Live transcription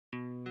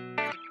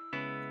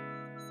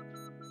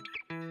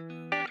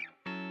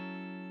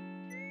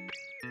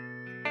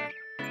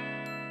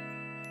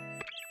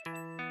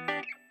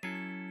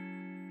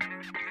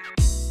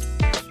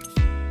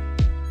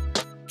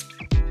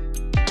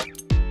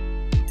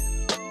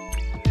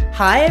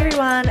Hi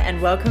everyone, and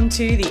welcome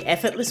to the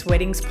Effortless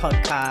Weddings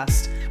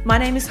podcast. My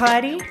name is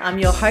Heidi, I'm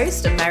your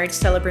host, a marriage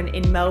celebrant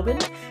in Melbourne,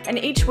 and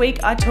each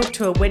week I talk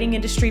to a wedding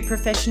industry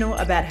professional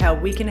about how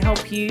we can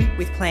help you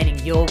with planning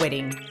your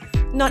wedding.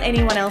 Not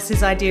anyone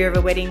else's idea of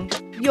a wedding,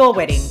 your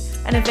wedding,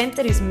 an event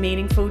that is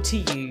meaningful to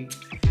you.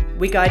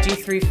 We guide you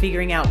through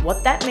figuring out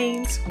what that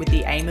means with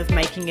the aim of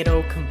making it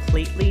all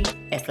completely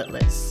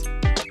effortless.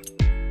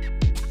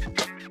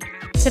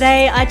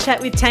 Today I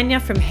chat with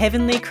Tanya from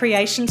Heavenly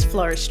Creations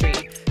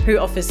Floristry, who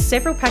offers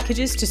several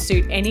packages to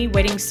suit any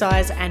wedding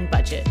size and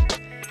budget.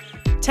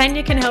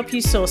 Tanya can help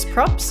you source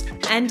props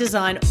and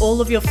design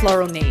all of your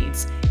floral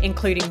needs,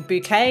 including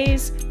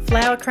bouquets,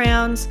 flower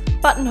crowns,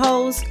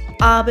 buttonholes,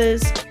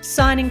 arbors,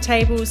 signing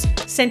tables,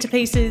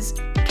 centerpieces,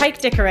 cake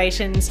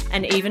decorations,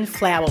 and even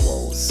flower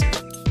walls.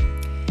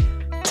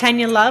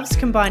 Tanya loves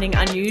combining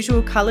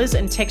unusual colours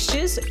and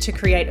textures to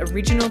create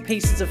original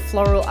pieces of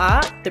floral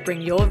art that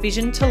bring your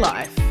vision to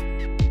life.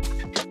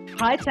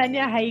 Hi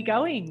Tanya, how are you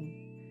going?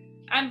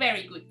 I'm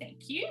very good,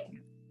 thank you.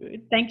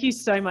 Good. Thank you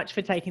so much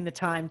for taking the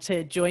time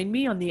to join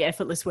me on the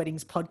Effortless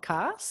Weddings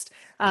podcast.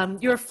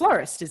 You're a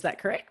florist, is that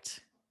correct?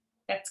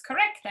 That's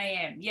correct, I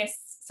am.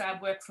 Yes, so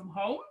I work from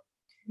home.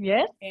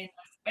 Yes. And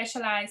I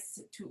specialize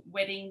to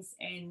weddings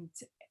and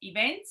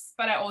events,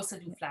 but I also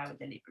do flower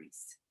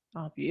deliveries.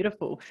 Oh,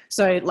 beautiful.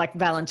 So like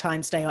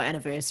Valentine's Day or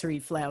anniversary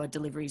flower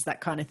deliveries,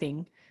 that kind of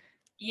thing?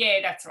 Yeah,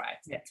 that's right.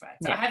 That's right.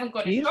 So Yeah. I haven't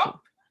got a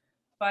shop,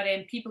 but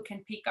people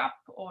can pick up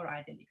or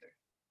I deliver.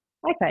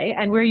 Okay.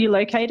 And where are you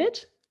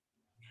located?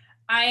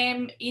 I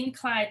am in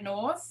Clyde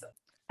North.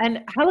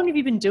 And how long have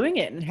you been doing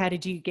it and how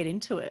did you get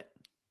into it?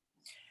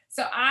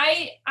 So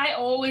I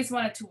always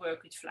wanted to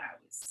work with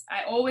flowers.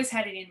 I always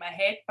had it in my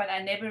head, but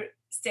I never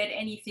said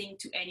anything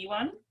to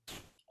anyone.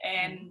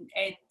 And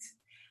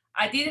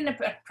I did an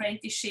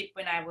apprenticeship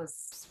when I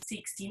was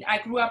 16. I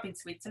grew up in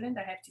Switzerland,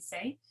 I have to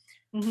say.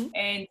 Mm-hmm.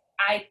 And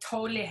I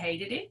totally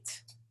hated it.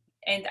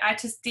 And I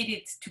just did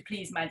it to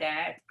please my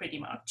dad, pretty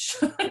much.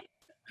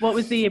 What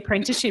was the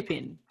apprenticeship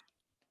in?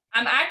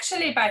 I'm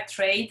actually by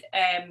trade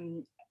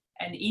an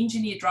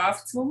engineer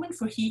draftswoman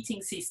for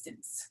heating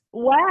systems.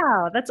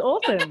 Wow, that's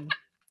awesome.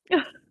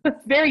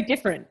 Very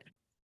different.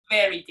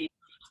 Very different.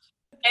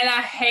 And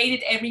I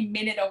hated every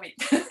minute of it,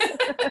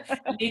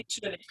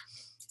 literally.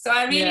 So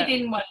I really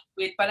didn't want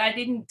to do it, but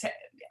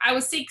I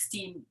was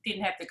 16,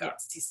 didn't have the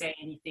guts to say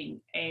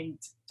anything. And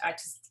I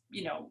just,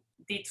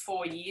 did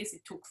 4 years.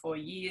 It took 4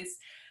 years.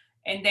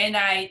 And then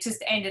I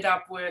just ended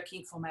up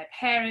working for my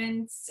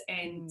parents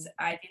and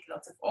I did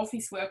lots of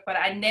office work, but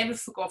I never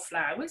forgot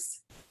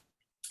flowers.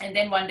 And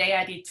then one day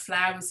I did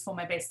flowers for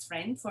my best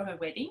friend for her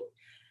wedding.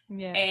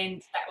 Yeah.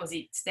 And that was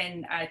it.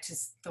 Then I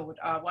just thought,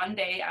 one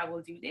day I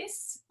will do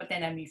this. But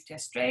then I moved to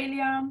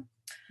Australia.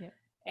 Yeah.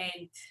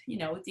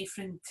 And,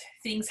 different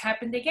things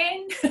happened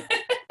again.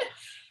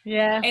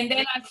 Yeah. And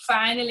then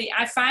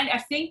I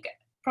think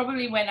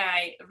probably when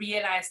I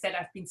realized that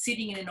I've been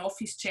sitting in an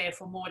office chair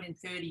for more than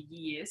 30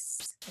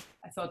 years,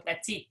 I thought,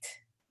 that's it.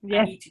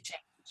 Yeah. I need to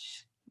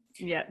change.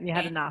 Yeah, you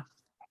had enough.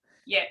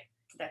 Yeah,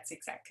 that's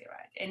exactly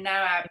right. And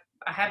now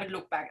I haven't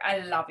looked back. I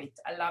love it.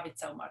 I love it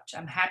so much.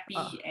 I'm happy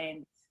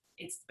and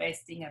it's the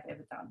best thing I've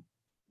ever done.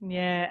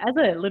 Yeah. As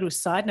a little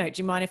side note,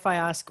 do you mind if I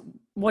ask,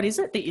 what is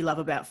it that you love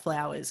about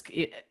flowers?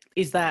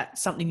 Is that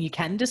something you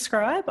can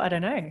describe? I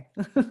don't know.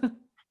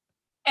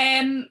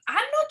 I'm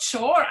not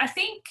sure. I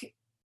think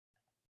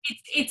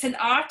it's an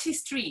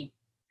artistry.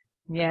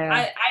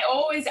 Yeah.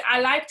 I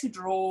like to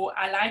draw.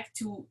 I like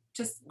to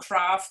just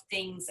craft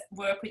things,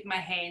 work with my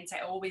hands.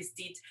 I always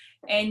did.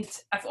 And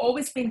I've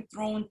always been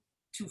drawn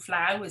to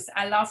flowers.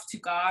 I love to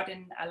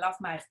garden. I love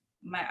my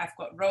I've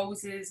got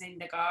roses in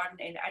the garden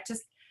and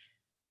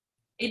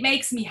it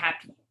makes me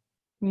happy.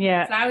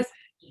 Yeah. Flowers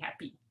make me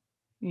happy.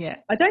 Yeah.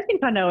 I don't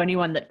think I know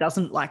anyone that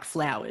doesn't like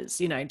flowers,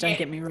 don't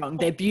get me wrong.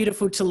 They're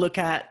beautiful to look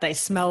at. They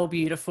smell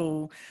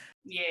beautiful.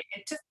 Yeah.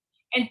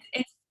 And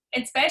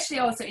especially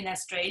also in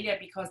Australia,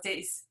 because there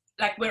is,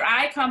 like where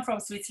I come from,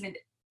 Switzerland,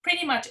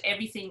 pretty much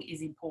everything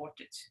is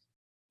imported,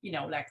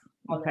 like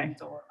Holland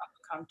or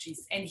other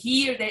countries. And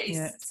here there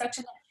is such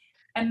an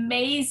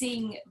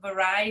amazing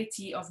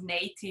variety of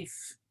native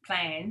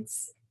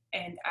plants.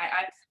 And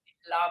I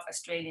love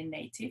Australian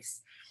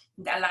natives.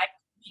 And I like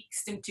to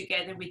mix them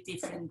together with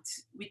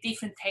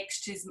different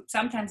textures,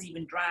 sometimes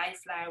even dry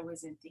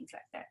flowers and things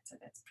like that. So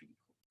that's pretty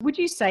cool. Would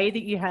you say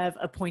that you have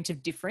a point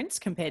of difference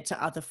compared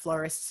to other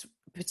florists,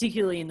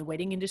 particularly in the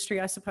wedding industry,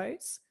 I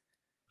suppose?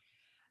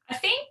 I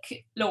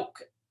think,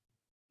 look,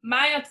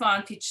 my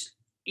advantage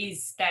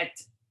is that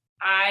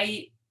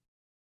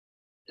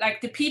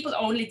the people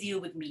only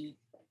deal with me.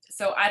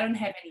 So I don't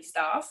have any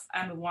staff.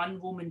 I'm a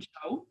one-woman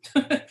show.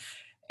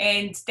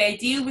 And they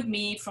deal with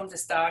me from the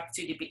start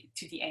to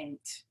the end.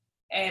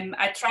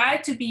 I try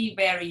to be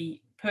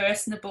very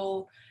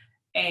personable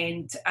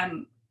and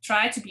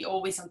try to be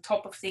always on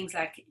top of things,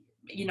 like,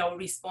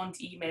 respond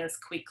emails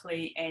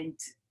quickly and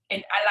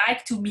I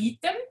like to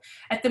meet them.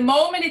 At the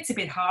moment, it's a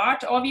bit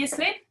hard,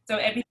 obviously. So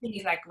everything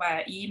is like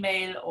via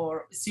email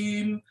or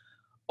Zoom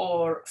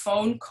or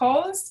phone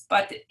calls,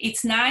 but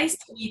it's nice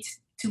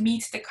to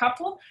meet the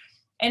couple.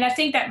 And I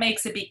think that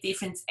makes a big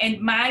difference.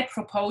 And my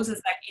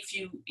proposals, like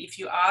if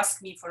you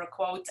ask me for a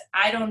quote,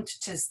 I don't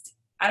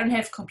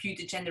have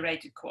computer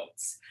generated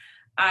quotes.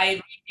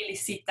 I really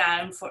sit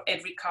down for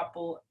every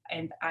couple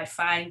and I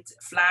find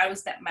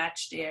flowers that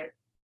match their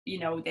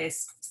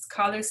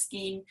color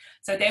scheme.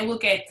 So they will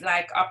get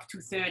like up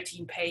to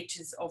 13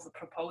 pages of a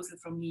proposal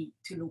from me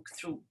to look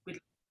through.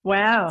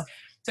 Wow.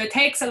 So it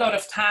takes a lot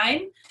of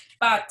time,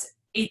 but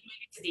it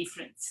makes a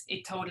difference.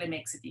 It totally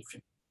makes a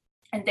difference.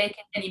 And they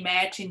can then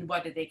imagine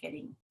what are they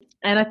getting.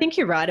 And I think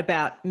you're right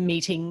about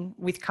meeting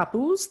with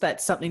couples.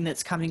 That's something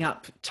that's coming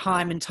up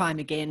time and time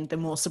again. The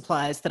more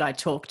suppliers that I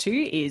talk to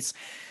is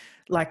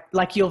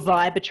like your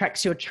vibe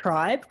attracts your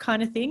tribe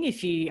kind of thing.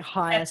 If you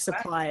hire That's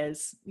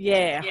suppliers,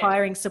 right.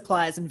 hiring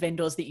suppliers and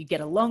vendors that you get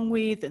along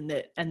with and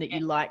that you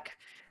like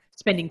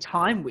spending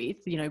time with,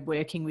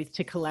 working with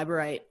to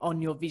collaborate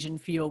on your vision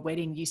for your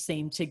wedding, you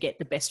seem to get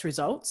the best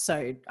results.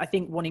 So I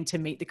think wanting to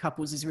meet the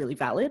couples is really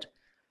valid.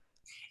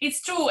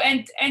 It's true,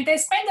 and they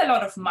spend a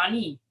lot of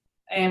money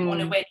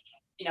on a wedding,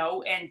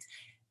 and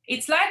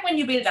it's like when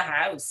you build a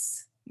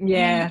house.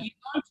 Yeah. You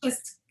don't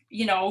just,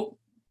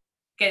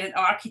 get an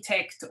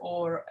architect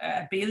or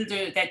a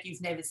builder that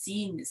you've never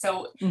seen.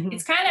 So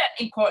it's kind of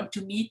important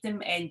to meet them,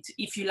 and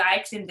if you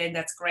like them, then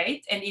that's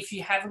great. And if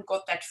you haven't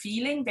got that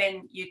feeling,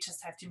 then you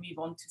just have to move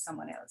on to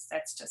someone else.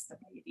 That's just the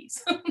way it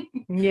is.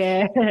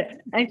 Yeah.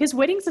 And because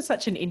weddings are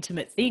such an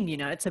intimate thing,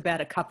 it's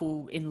about a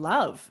couple in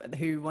love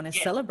who want to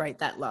celebrate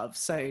that love.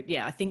 So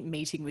yeah, I think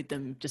meeting with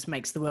them just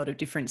makes the world of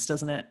difference,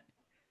 doesn't it?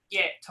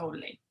 Yeah,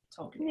 totally.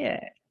 Yeah.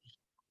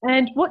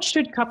 And what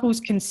should couples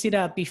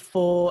consider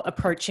before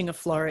approaching a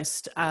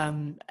florist?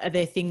 Are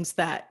there things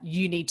that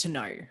you need to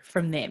know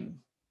from them?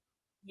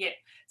 Yeah.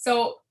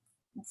 So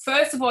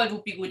first of all, it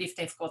would be good if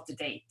they've got the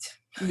date.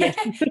 Yeah.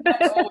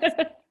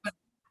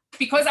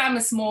 Because I'm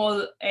a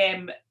small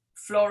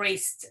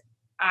florist,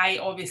 I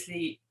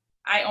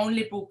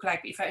only book,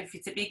 like if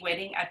it's a big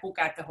wedding, I book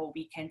out the whole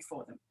weekend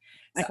for them.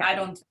 So I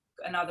don't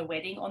book another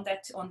wedding on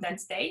that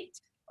date,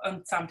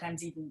 and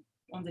sometimes even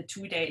on the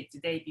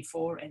day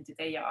before and the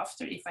day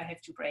after, if I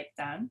have to break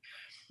down.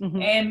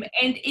 And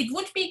it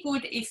would be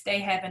good if they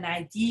have an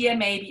idea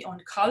maybe on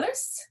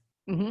colors,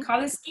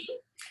 color scheme,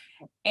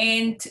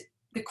 and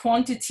the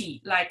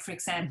quantity, like for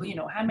example,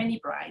 how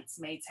many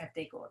bridesmaids have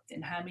they got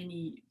and how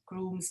many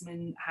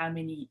groomsmen, how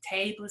many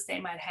tables they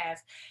might have.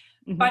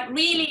 But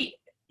really,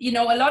 a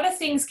lot of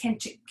things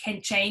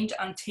can change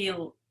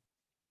until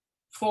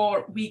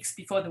 4 weeks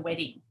before the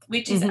wedding,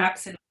 which is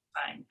absolutely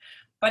fine.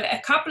 But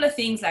a couple of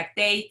things like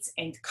dates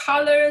and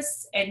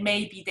colors, and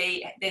maybe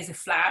there's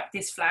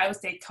flowers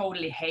they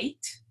totally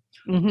hate,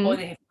 or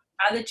they have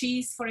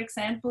allergies, for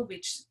example,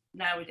 which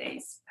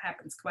nowadays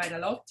happens quite a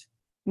lot.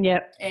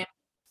 Yeah.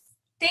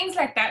 Things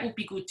like that would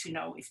be good to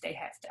know if they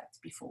have that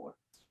before.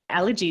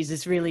 Allergies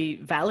is really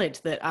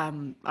valid. That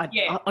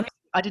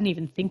I didn't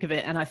even think of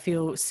it, and I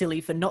feel silly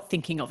for not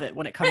thinking of it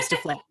when it comes to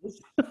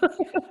flowers.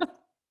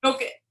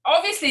 Look,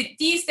 obviously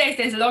these days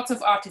there's lots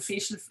of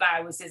artificial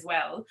flowers as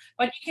well,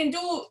 but you can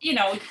do,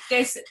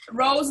 there's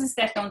roses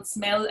that don't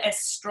smell as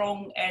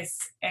strong as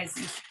if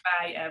you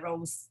buy a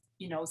rose,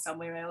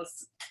 somewhere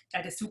else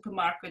at a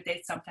supermarket.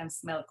 They sometimes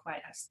smell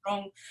quite as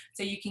strong.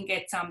 So you can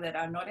get some that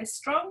are not as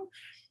strong,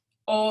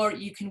 or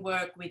you can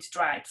work with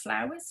dried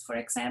flowers, for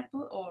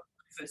example, or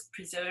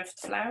preserved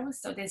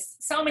flowers. So there's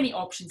so many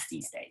options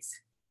these days.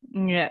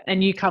 Yeah,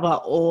 and you cover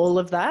all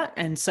of that.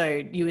 And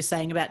so you were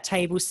saying about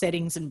table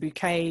settings and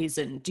bouquets,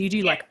 and do you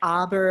do like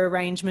arbor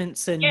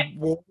arrangements and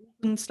walls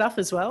and stuff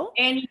as well?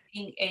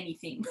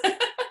 Anything.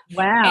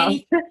 Wow.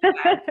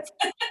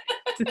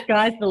 The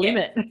sky's the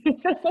limit.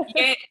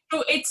 Yeah,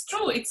 it's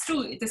true.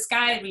 The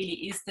sky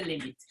really is the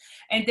limit.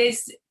 And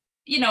there's,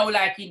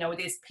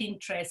 there's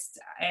Pinterest,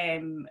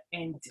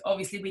 and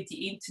obviously with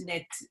the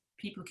internet,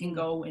 people can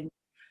go and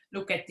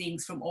look at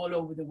things from all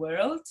over the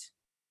world.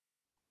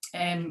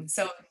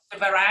 So the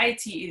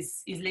variety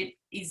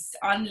is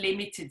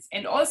unlimited,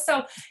 and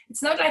also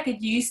it's not like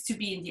it used to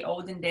be in the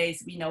olden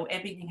days.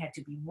 Everything had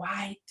to be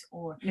white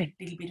or a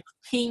little bit of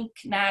pink.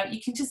 Now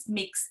you can just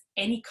mix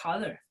any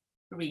color,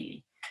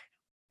 really.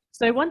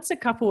 So once a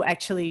couple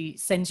actually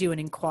sends you an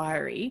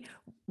inquiry,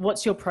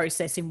 what's your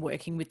process in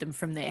working with them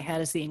from there? How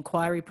does the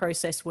inquiry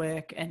process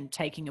work, and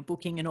taking a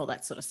booking and all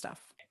that sort of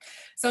stuff?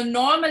 So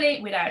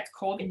normally, without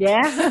COVID,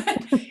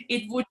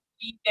 it would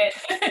be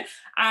that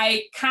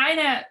I kind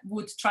of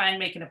would try and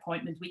make an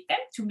appointment with them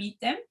to meet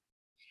them.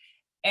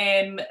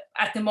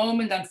 At the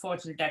moment,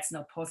 unfortunately, that's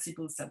not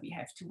possible, so we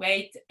have to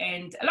wait.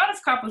 And a lot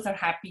of couples are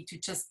happy to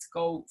just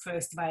go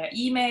first via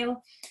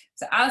email.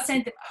 So I'll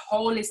send them a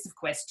whole list of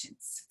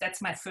questions.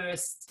 That's my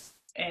first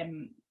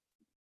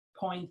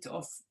point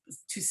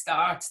to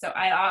start. So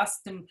I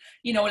ask them,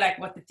 like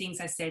what the things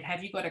I said.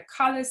 Have you got a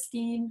color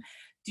scheme?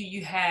 Do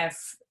you have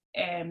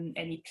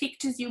any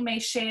pictures you may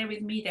share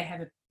with me? They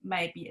have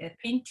maybe a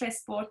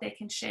Pinterest board they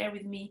can share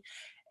with me.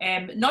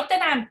 Not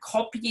that I'm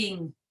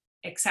copying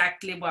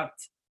exactly what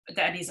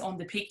that is on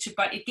the picture,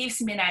 but it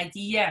gives me an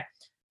idea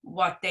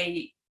what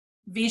they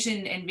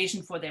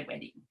envision for their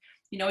wedding.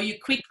 You know, you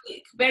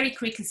very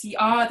quickly see,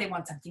 they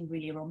want something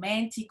really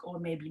romantic, or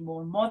maybe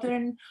more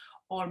modern,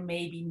 or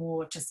maybe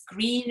more just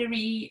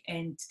greenery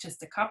and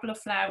just a couple of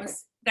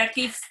flowers.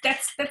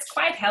 That's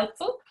quite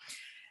helpful.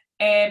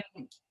 And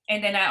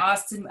then I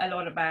asked them a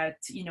lot about,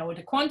 you know,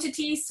 the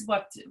quantities,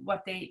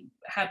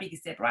 how big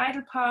is their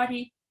bridal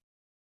party?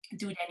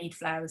 Do they need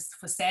flowers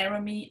for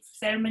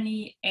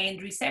ceremony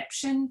and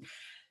reception?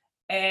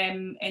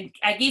 And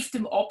I give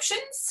them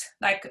options,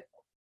 like,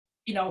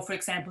 you know, for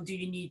example, do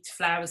you need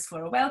flowers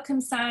for a welcome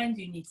sign?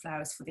 Do you need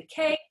flowers for the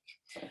cake?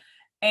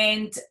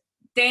 And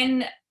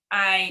then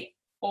I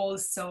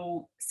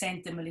also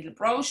sent them a little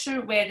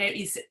brochure where there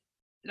is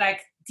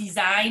like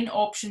design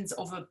options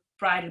of a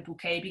bridal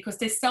bouquet, because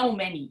there's so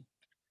many.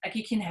 Like,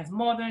 you can have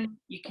modern,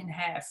 you can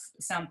have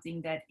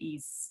something that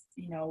is,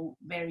 you know,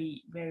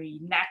 very, very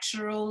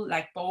natural,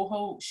 like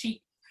boho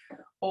chic,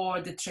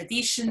 or the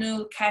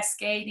traditional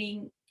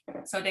cascading.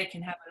 So they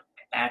can have a look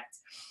at that.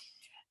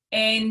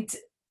 And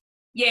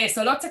yeah,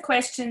 so lots of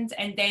questions,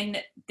 and then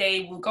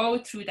they will go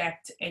through that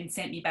and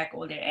send me back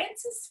all their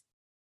answers.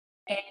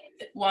 And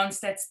once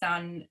that's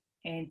done,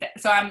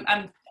 so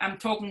I'm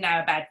talking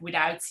now about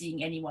without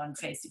seeing anyone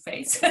face to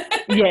face.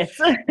 Yes.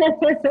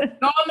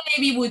 Normally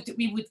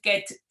we would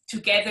get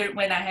together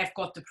when I have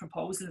got the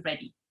proposal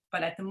ready,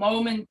 but at the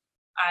moment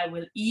I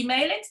will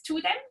email it to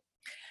them,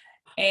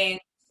 and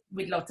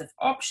with lots of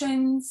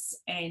options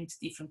and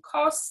different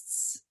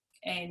costs.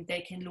 And they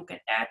can look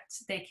at that,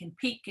 they can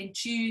pick and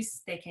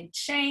choose, they can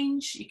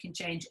change, you can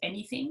change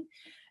anything,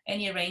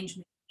 any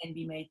arrangement can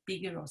be made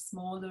bigger or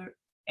smaller,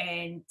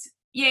 and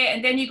yeah,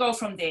 and then you go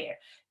from there.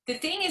 The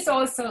thing is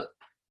also,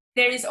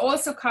 there is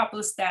also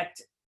couples that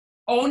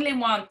only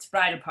want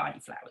bridal party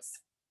flowers.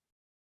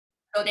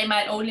 So they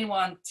might only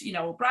want, you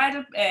know,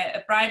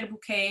 a bridal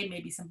bouquet,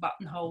 maybe some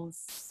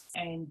buttonholes,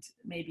 and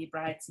maybe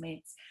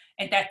bridesmaids,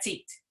 and that's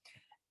it.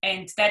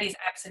 And that is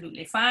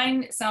absolutely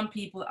fine. Some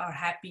people are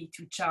happy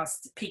to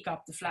just pick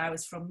up the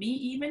flowers from me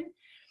even.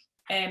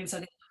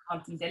 So they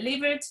want them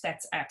delivered.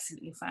 That's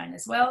absolutely fine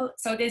as well.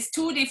 So there's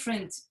two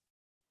different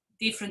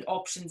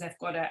options. I've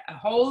got a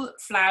whole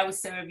flower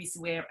service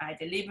where I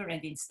deliver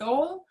and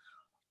install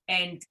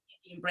and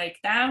break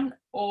down,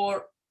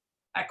 or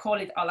I call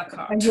it a la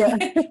carte, yeah.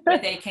 Where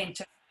they can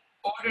just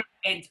order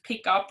and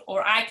pick up,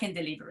 or I can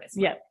deliver as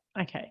well.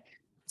 Yeah, okay.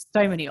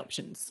 So many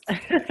options.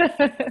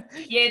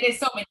 Yeah, there's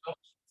so many options.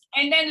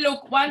 And then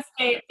look, once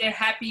they're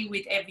happy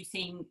with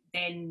everything,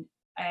 then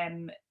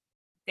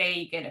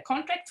they get a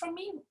contract from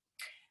me,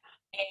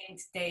 and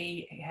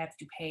they have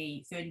to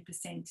pay 30%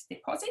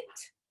 deposit,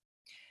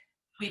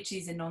 which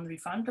is a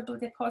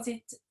non-refundable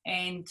deposit.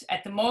 And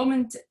at the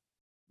moment,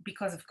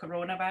 because of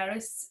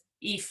coronavirus,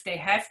 if they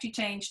have to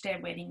change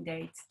their wedding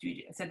date,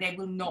 so they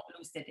will not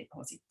lose their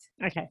deposit.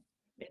 Okay,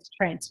 it's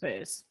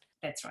transfers.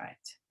 That's right.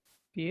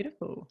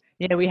 Beautiful.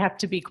 Yeah, we have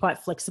to be quite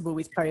flexible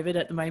with COVID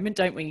at the moment,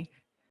 don't we?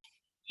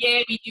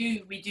 Yeah,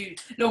 we do.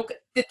 Look,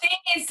 the thing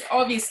is,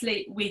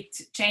 obviously, with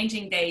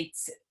changing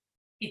dates,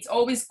 it's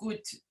always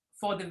good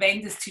for the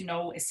vendors to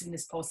know as soon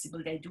as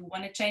possible they do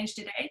want to change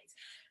the date.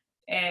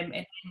 And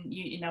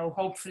you know,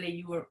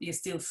 hopefully you're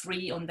still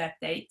free on that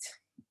date.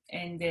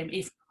 And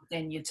if not,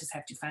 then you just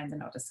have to find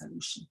another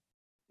solution.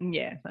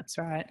 Yeah, that's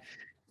right.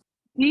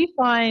 Do you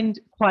find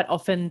quite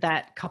often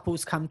that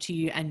couples come to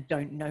you and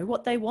don't know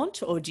what they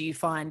want, or do you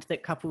find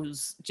that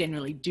couples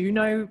generally do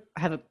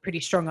have a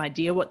pretty strong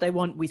idea what they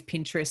want with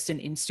Pinterest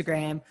and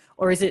Instagram,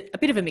 or is it a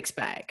bit of a mixed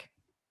bag?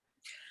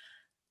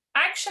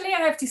 Actually, I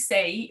have to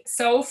say,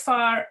 so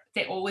far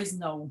they always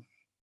know.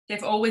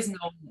 They've always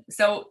known.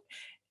 So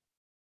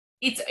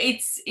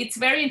it's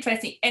very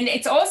interesting, and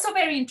it's also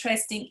very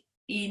interesting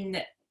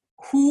in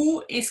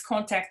who is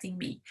contacting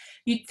me.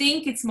 You'd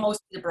think it's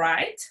mostly the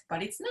bride,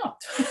 but it's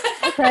not.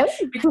 Okay.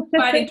 Which is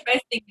quite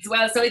interesting as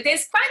well. So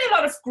there's quite a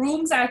lot of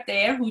grooms out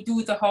there who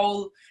do the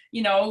whole,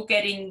 you know,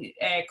 getting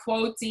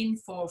quotes in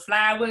for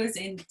flowers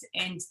and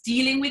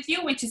dealing with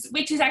you, which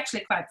is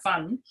actually quite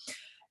fun.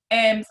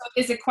 So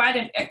there's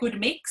quite a good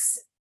mix.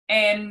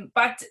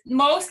 But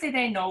mostly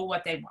they know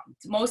what they want.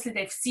 Mostly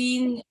they've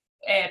seen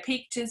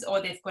pictures, or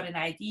they've got an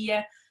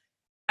idea.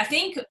 I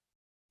think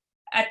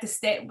at the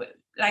step,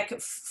 like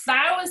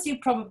flowers, you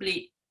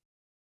probably,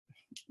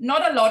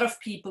 not a lot of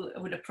people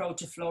would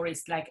approach a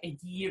florist like a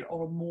year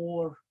or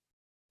more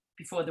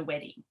before the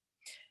wedding.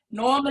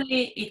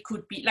 Normally it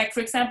could be, like, for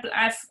example,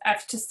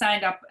 I've just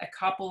signed up a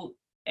couple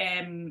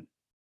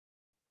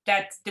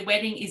that the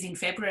wedding is in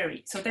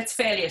February. So that's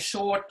fairly a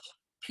short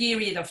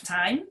period of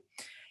time.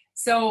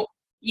 So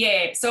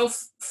yeah, so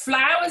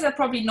flowers are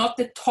probably not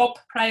the top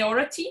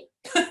priority.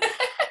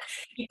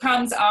 It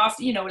comes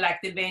after, you know, like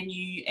the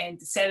venue and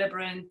the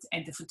celebrant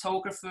and the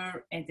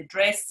photographer and the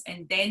dress,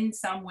 and then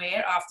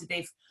somewhere after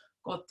they've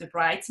got the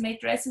bridesmaid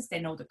dresses, they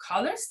know the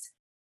colors,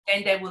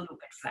 then they will look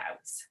at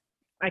flowers.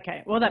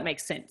 Okay, well, that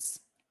makes sense.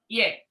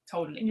 Yeah,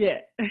 totally. Yeah.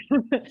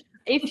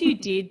 If you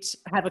did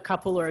have a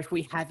couple, or if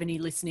we have any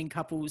listening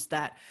couples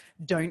that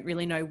don't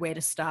really know where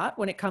to start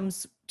when it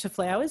comes to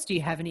flowers, do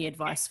you have any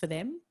advice for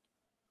them?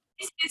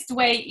 easiest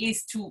way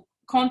is to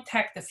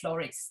contact the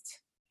florist.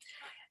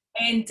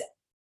 And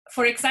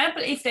for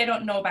example, if they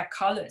don't know about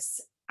colors,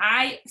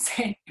 I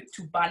send you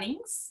to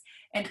Bunnings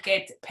and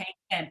get paint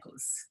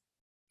samples.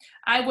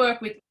 I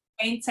work with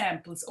paint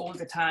samples all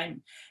the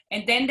time,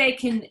 and then they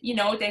can,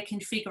 they can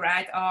figure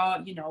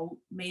out,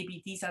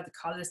 maybe these are the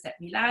colors that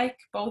we like,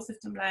 both of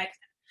them like.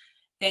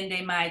 Then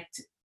they might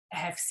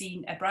have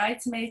seen a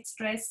bridesmaid's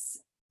dress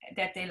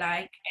that they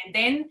like, and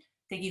then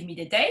they give me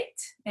the date,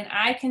 and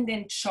I can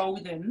then show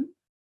them,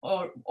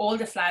 or all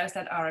the flowers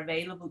that are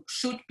available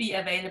should be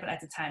available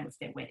at the time of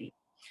their wedding.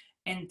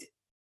 And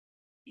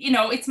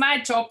it's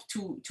my job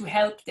to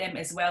help them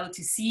as well,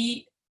 to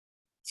see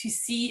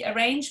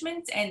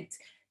arrangements, and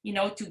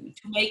to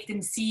make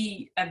them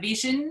see a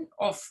vision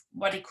of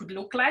what it could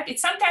look like.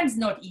 It's sometimes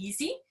not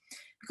easy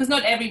because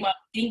not everyone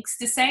thinks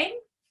the same,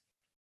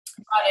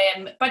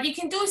 but you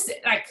can do,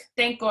 like,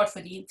 thank God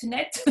for the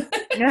internet.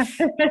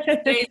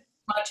 It's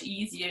much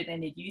easier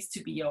than it used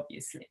to be,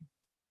 obviously.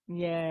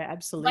 Yeah,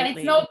 absolutely. But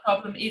it's no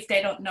problem if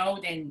they don't know,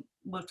 then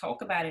we'll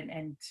talk about it,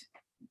 and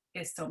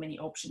there's so many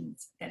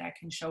options that I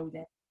can show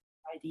them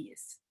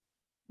ideas.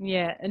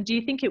 Yeah. And do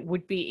you think it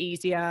would be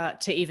easier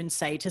to even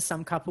say to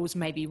some couples,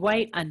 maybe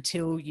wait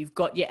until you've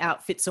got your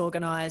outfits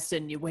organized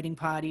and your wedding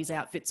party's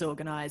outfits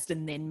organized,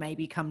 and then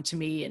maybe come to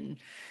me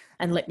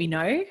and let me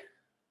know?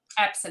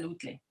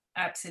 Absolutely.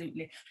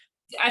 Absolutely.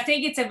 I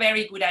think it's a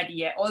very good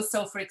idea.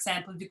 Also, for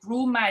example, the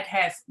groom might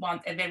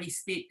want a very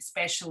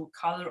special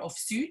color of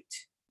suit.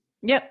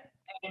 Yep.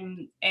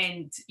 And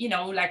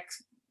like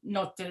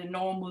not the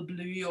normal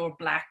blue or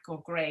black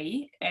or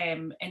gray.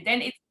 And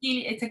then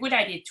it's a good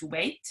idea to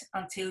wait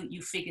until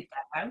you figure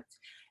that out,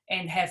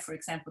 and have, for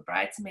example,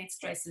 bridesmaids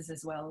dresses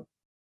as well.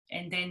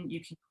 And then you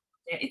can,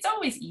 it's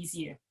always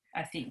easier,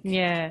 I think.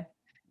 Yeah.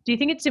 Do you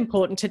think it's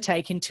important to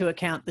take into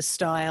account the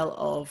style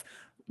of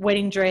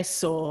wedding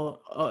dress or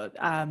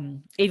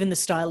even the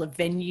style of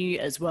venue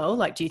as well?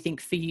 Like, do you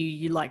think for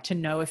you like to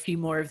know a few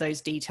more of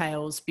those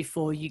details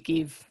before you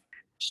give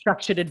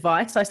structured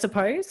advice, I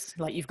suppose?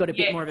 Like, you've got a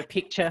bit more of a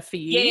picture for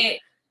you.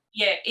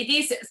 Yeah, it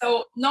is.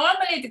 So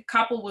normally the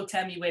couple will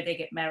tell me where they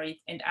get married,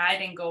 and I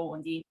then go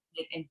on the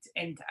internet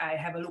and I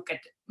have a look at,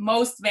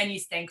 most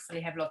venues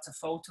thankfully have lots of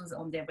photos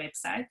on their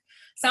website.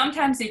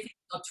 Sometimes if it's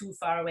not too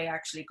far away, I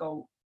actually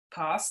go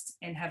past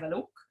and have a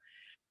look.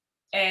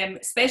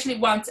 Especially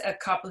once a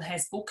couple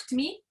has booked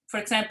me. For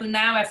example,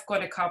 now I've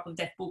got a couple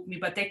that booked me,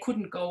 but they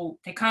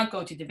can't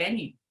go to the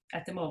venue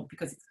at the moment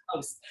because it's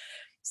closed.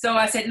 So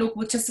I said, look,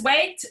 we'll just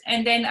wait,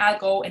 and then I'll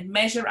go and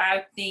measure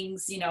out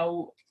things,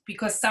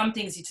 because some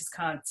things you just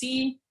can't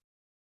see.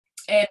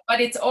 But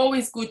it's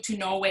always good to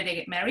know where they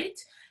get married.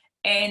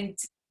 And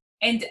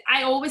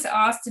I always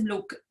ask them,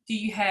 look, do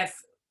you have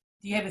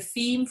a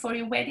theme for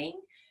your wedding?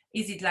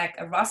 Is it like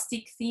a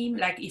rustic theme?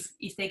 Like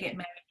if they get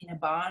married in a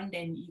barn,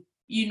 then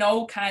you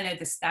know kind of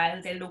the style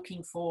they're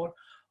looking for,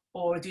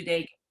 or do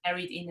they get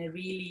married in a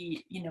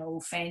really,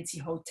 fancy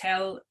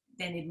hotel?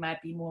 Then it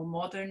might be more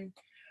modern.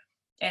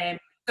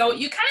 So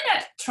you kind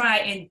of try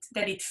and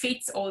that it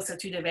fits also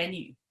to the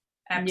venue.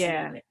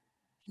 Absolutely.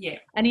 Yeah.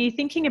 And are you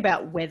thinking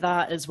about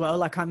weather as well?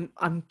 Like, I'm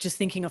just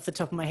thinking off the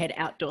top of my head,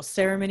 outdoor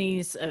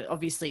ceremonies are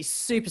obviously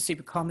super,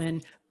 super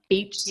common.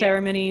 Beach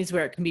ceremonies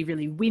where it can be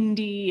really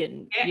windy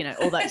and,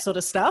 all that sort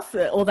of stuff.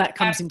 All that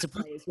comes into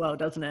play as well,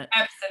 doesn't it?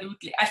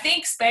 Absolutely. I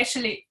think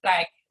especially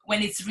like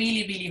when it's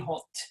really, really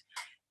hot.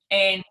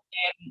 And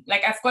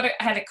like I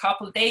had a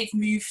couple, they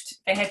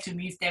had to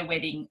move their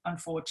wedding,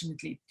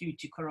 unfortunately, due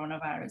to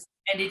coronavirus.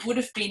 And it would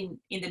have been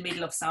in the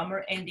middle of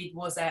summer, and it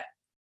was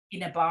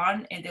in a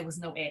barn, and there was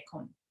no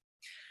aircon.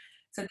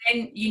 So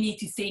then you need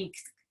to think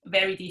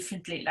very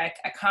differently. Like,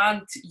 I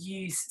can't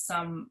use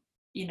some,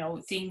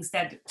 things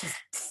that just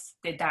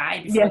they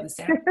die before the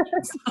ceremony.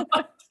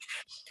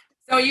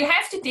 So you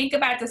have to think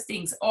about those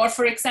things. Or,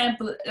 for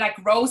example, like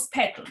rose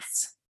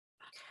petals.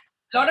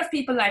 A lot of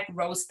people like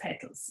rose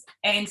petals,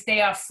 and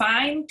they are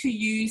fine to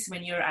use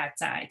when you're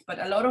outside, but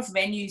a lot of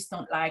venues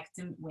don't like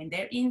them when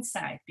they're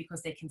inside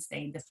because they can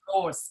stain the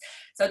floors.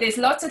 So there's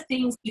lots of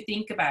things to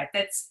think about.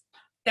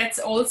 That's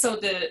also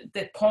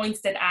the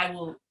points that I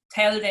will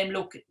tell them.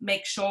 Look,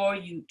 make sure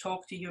you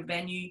talk to your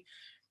venue.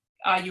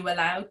 Are you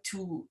allowed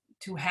to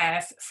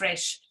have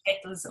fresh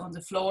petals on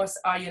the floors?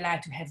 Are you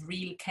allowed to have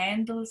real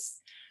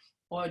candles,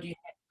 or do you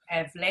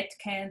have LED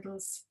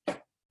candles?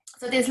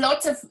 So there's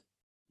lots of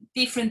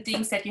different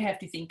things that you have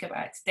to think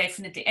about,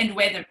 definitely. And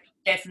weather.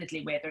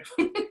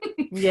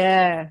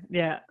 Yeah.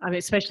 I mean,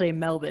 especially in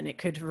Melbourne, it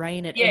could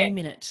rain at any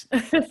minute.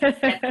 That's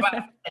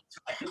right.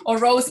 Or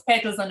rose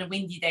petals on a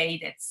windy day.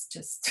 That's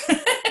just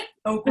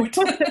oh good.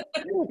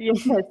 Yeah,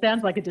 it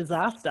sounds like a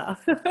disaster.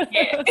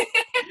 Yeah,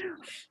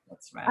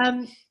 that's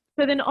right.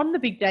 So then on the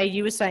big day,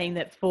 you were saying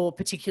that for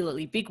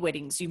particularly big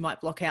weddings, you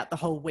might block out the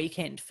whole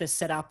weekend for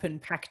setup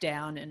and pack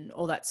down and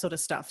all that sort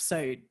of stuff.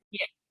 So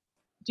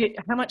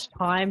how much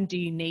time do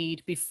you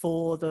need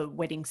before the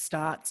wedding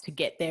starts to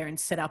get there and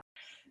set up?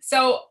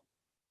 So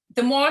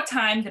the more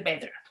time, the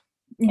better.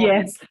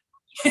 Yes.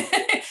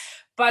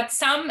 But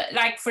some,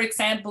 like, for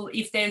example,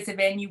 if there's a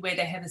venue where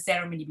they have a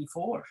ceremony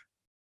before,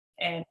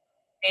 and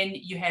then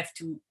you have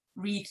to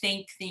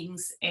rethink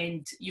things,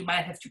 and you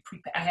might have to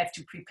prepare. I have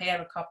to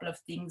prepare a couple of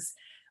things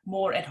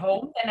more at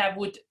home than I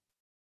would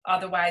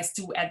otherwise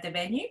do at the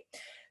venue.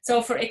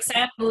 So, for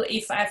example,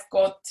 if I've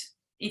got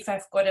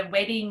a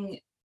wedding,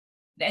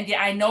 and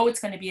I know it's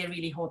going to be a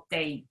really hot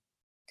day,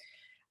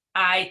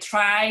 I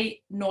try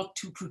not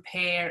to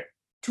prepare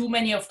too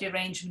many of the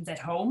arrangements at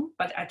home,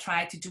 but I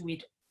try to do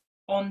it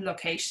on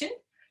location.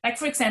 Like,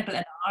 for example,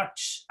 an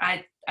arch,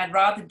 I'd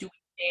rather do it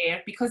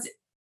there because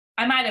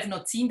I might have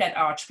not seen that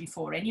arch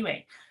before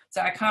anyway. So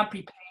I can't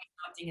prepare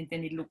something and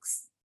then it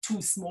looks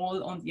too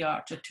small on the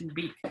arch or too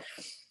big.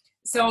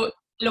 So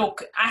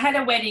look, I had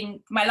a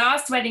wedding, my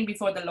last wedding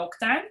before the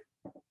lockdown.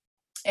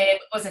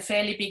 It was a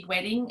fairly big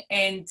wedding,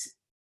 and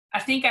I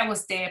think I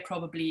was there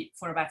probably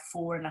for about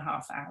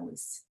 4.5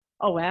 hours.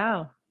 Oh,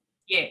 wow.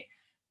 Yeah.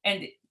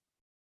 And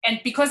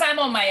because I'm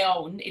on my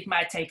own, it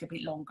might take a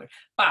bit longer.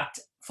 But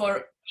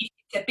if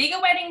it's a bigger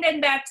wedding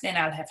than that, then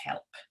I'll have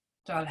help.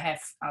 So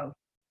I'll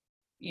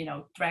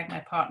drag my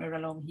partner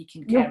along. He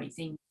can carry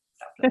things,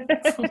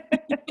 stuff like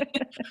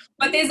that.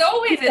 But there's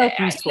always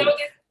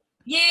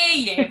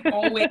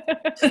always.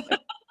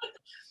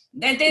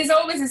 There's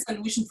always a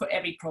solution for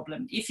every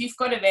problem. If you've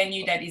got a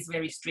venue that is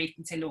very strict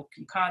and say, look,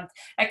 you can't,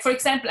 like, for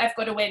example, I've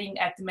got a wedding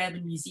at the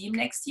Melbourne Museum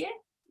next year.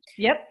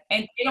 Yep.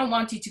 And they don't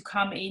want you to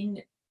come in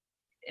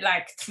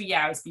like 3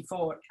 hours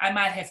before. I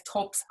might have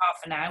tops half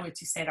an hour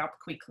to set up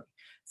quickly.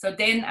 So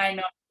then I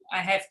know I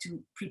have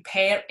to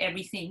prepare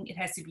everything. It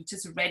has to be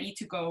just ready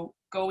to go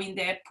in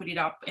there, put it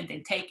up, and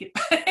then take it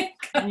back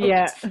out.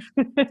 Yeah.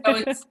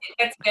 So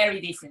that's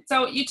very different.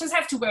 So you just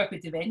have to work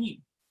with the venue.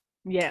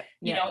 Yeah.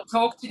 You know,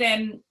 talk to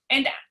them.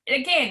 And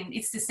again,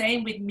 it's the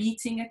same with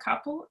meeting a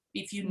couple.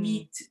 If you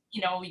meet,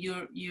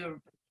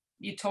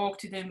 you talk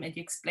to them and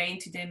you explain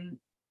to them,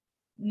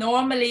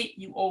 normally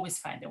you always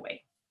find a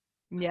way.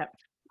 Yeah.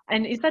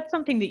 And is that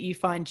something that you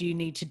find you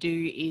need to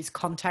do, is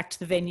contact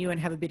the venue and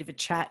have a bit of a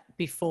chat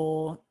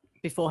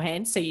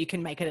beforehand so you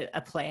can make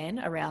a plan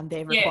around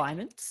their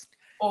requirements?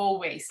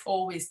 Always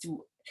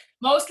do.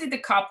 Mostly the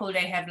couple,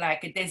 they have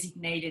like a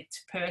designated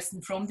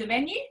person from the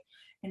venue,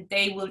 and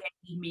they will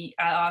give me,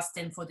 I ask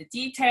them for the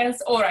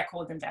details, or I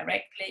call them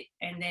directly,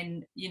 and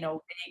then,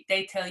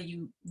 they tell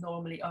you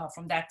normally,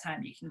 from that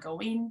time you can go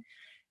in,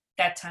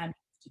 that time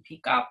to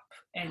pick up,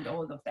 and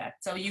all of that.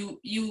 So you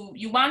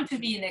want to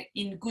be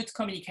in good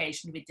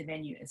communication with the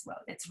venue as well.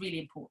 That's really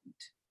important.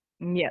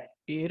 Yeah,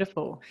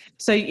 beautiful.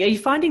 So are you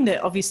finding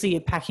that obviously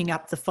you're packing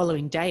up the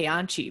following day,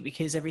 aren't you?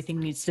 Because everything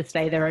needs to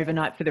stay there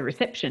overnight for the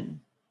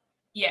reception.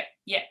 Yeah.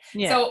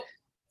 So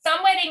some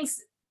weddings,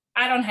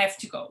 I don't have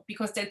to go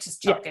because they'll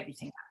just chuck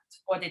everything out.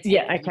 Or they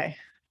take okay.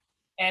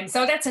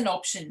 So that's an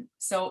option.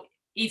 So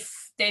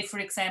if they, for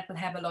example,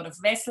 have a lot of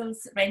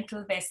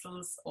rental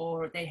vessels,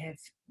 or they have,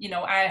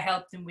 I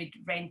help them with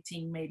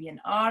renting maybe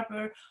an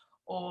arbor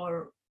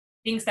or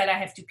things that I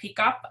have to pick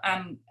up,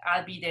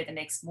 I'll be there the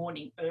next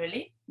morning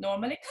early,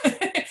 normally,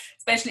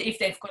 especially if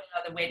they've got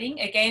another wedding.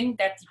 Again,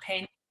 that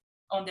depends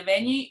on the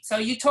venue. So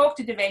you talk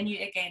to the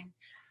venue again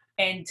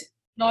and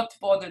not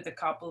bother the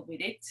couple with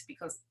it,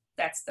 because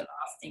that's the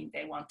last thing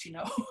they want to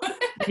know.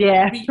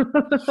 Yeah.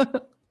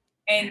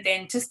 And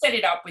then just set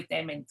it up with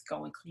them and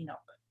go and clean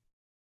up.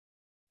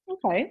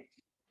 Okay.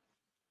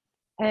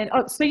 And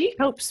so you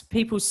help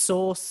people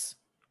source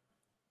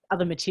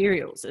other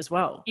materials as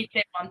well? If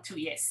they want to,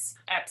 yes,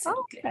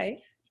 absolutely.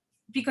 Okay.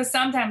 Because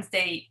sometimes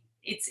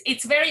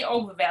it's very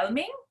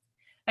overwhelming.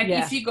 Like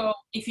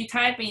if you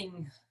type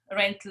in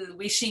rental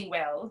wishing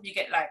well, you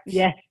get like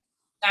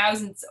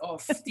thousands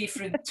of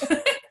different.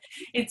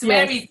 It's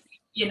very,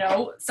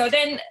 So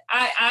then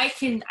I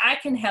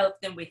can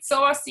help them with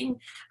sourcing.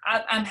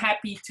 I'm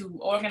happy to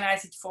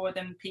organize it for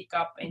them, pick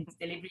up and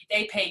delivery.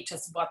 They pay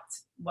just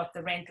what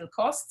the rental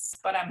costs,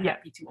 but I'm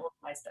happy to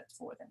organize that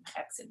for them.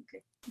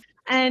 Absolutely.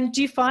 And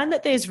do you find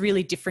that there's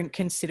really different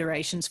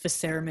considerations for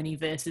ceremony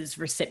versus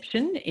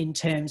reception in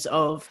terms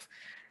of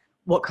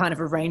what kind of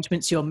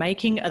arrangements you're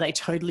making? Are they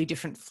totally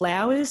different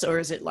flowers, or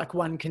is it like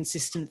one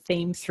consistent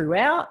theme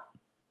throughout?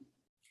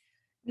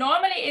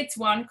 Normally it's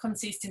one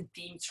consistent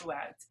theme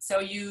throughout. So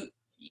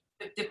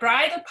the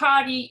bridal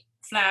party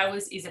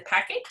flowers is a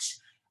package,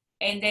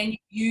 and then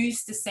you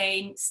use the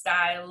same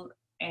style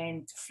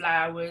and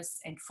flowers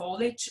and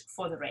foliage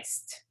for the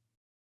rest.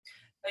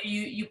 So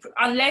you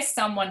unless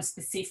someone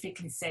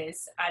specifically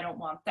says, I don't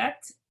want that,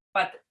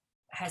 but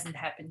hasn't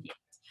happened yet.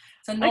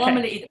 So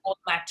normally it all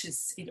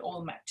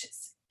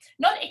matches.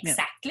 Not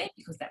exactly,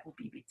 because that would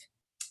be a bit,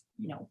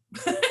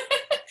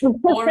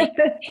 boring,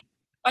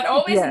 but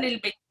always a little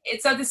bit.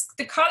 So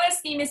the color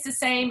scheme is the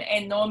same,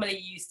 and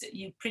normally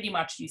you pretty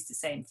much use the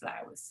same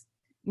flowers.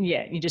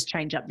 Yeah, you just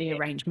change up the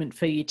arrangement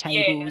for your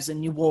tables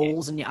and your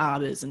walls and your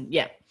arbors and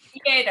Yeah,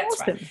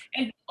 that's awesome. Right.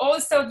 And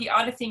also the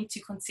other thing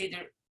to consider,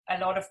 a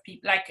lot of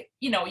people, like,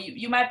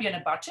 you might be on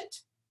a budget,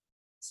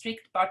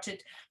 strict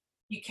budget.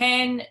 You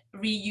can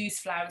reuse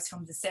flowers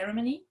from the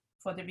ceremony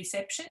for the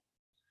reception.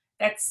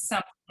 That's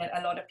something that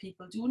a lot of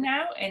people do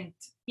now, and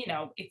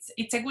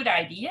it's a good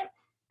idea.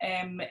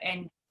 And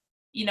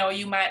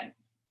you might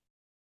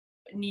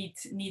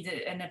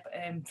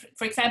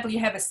for example, you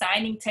have a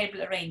signing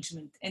table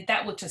arrangement, and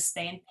that will just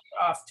stand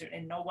there after,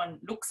 and no one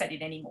looks at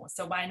it anymore.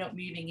 So why not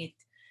moving it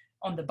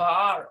on the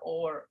bar,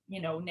 or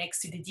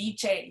next to the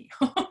DJ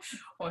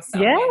or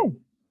somewhere?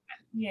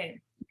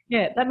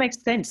 Yeah, that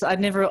makes sense. I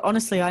never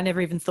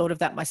even thought of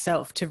that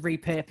myself, to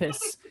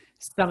repurpose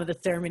some of the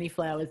ceremony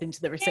flowers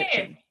into the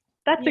reception.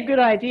 That's a good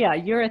idea.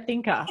 You're a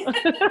thinker. So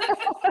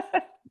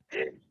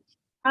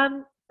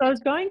I was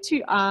going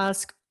to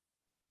ask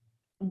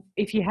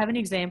if you have an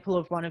example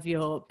of one of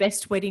your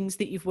best weddings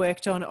that you've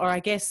worked on, or I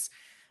guess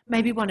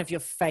maybe one of your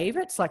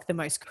favorites, like the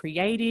most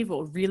creative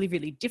or really,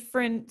 really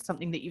different,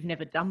 something that you've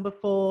never done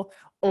before,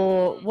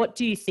 or what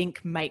do you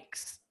think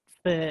makes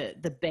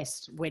the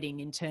best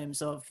wedding in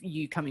terms of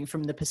you coming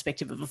from the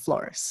perspective of a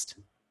florist?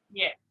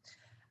 Yeah.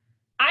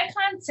 I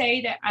can't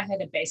say that I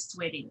had a best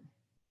wedding,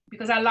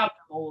 because I love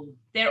them all.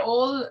 They're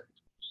all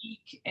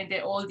unique and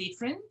they're all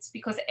different,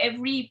 because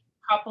every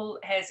couple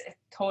has a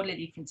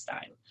totally different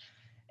style,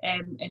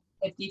 and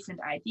have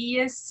different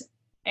ideas,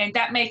 and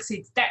that makes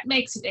it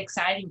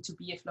exciting to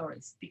be a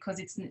florist, because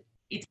it's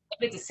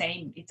never the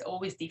same. It's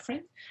always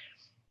different.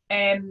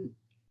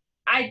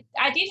 I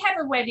did have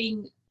a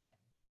wedding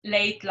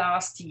late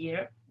last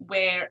year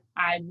where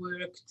I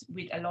worked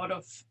with a lot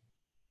of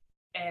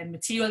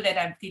material that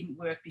I didn't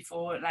work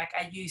before. Like,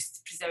 I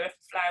used preserved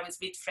flowers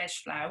with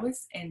fresh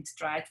flowers and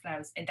dried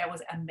flowers, and that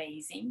was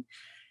amazing.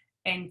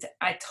 And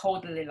I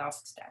totally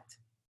loved that,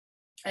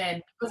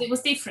 because it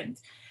was different.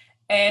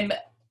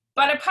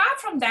 But apart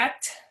from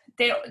that,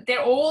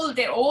 they're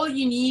all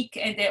unique,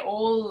 and they're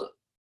all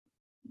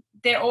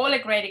a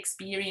great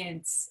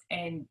experience.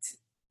 And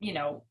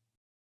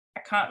I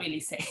can't really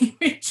say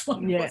which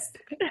one was.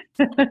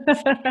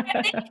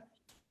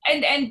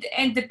 And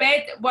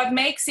what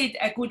makes it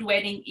a good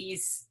wedding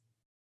is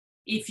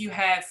if you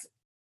have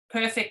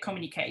perfect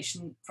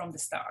communication from the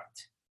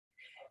start.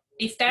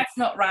 If that's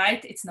not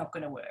right, it's not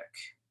going to work.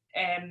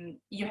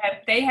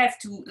 They have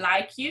to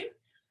like you,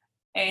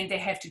 and they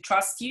have to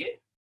trust you,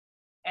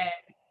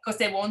 because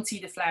they won't see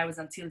the flowers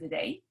until the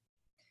day.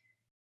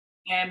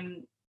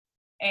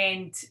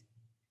 And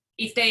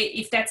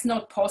if that's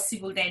not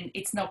possible, then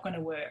it's not going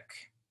to work,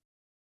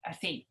 I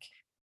think.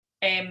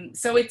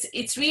 So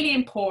it's really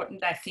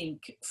important, I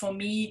think, for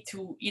me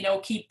to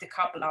keep the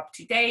couple up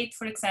to date.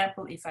 For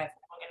example, if I've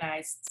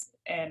organized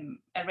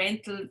a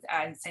rental,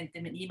 I sent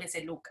them an email,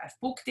 say, look, I've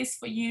booked this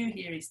for you,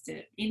 here is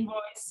the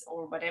invoice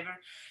or whatever,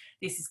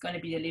 this is going to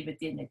be delivered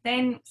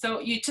then. So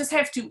you just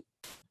have to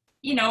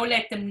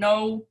let them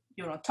know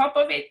you're on top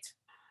of it,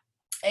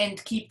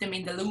 and keep them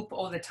in the loop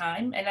all the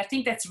time. And I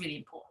think that's really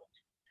important.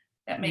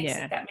 That makes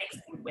a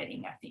good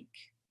wedding, I think.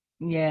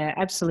 Yeah,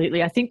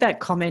 absolutely. I think that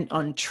comment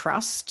on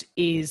trust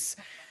is,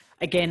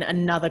 again,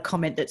 another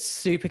comment that's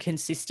super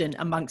consistent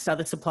amongst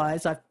other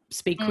suppliers I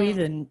speak with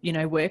and,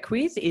 work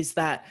with, is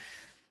that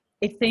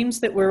it seems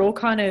that we're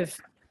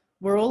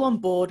all on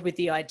board with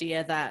the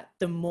idea that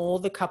the more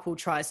the couple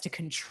tries to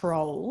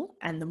control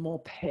and the more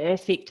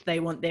perfect they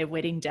want their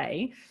wedding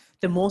day,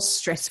 the more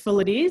stressful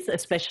it is,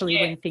 especially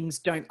when things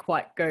don't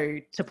quite go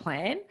to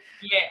plan.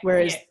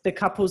 Whereas the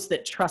couples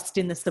that trust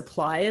in the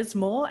suppliers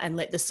more and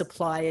let the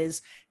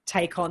suppliers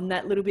take on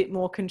that little bit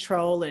more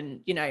control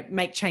and,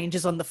 make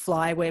changes on the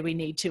fly where we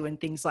need to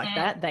and things like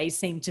that, they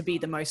seem to be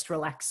the most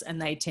relaxed,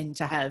 and they tend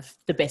to have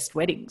the best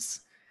weddings.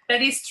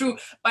 That is true.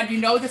 But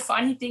the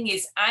funny thing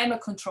is, I'm a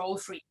control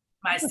freak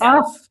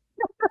myself.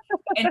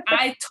 And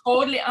I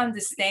totally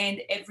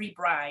understand every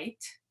bride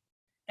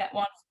that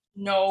wants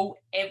to know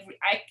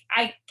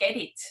I get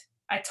it.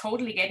 I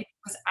totally get it,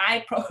 because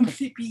I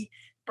probably be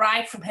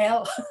bride from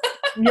hell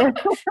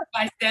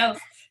myself,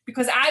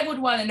 because I would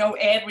want to know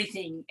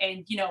everything.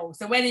 And,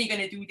 so when are you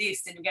going to do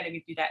this and you're going to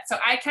do that? So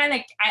I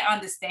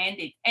understand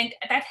it. And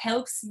that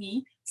helps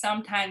me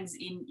sometimes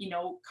in,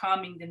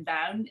 calming them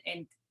down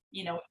and,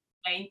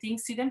 explain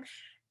things to them,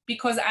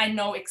 because I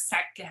know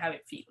exactly how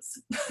it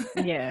feels.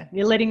 Yeah,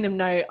 you're letting them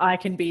know I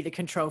can be the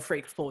control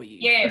freak for you.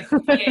 Yeah,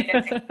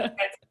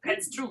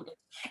 that's true.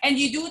 And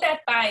you do that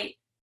by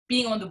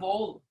being on the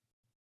ball,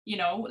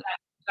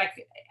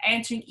 like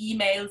answering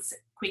emails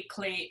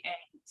quickly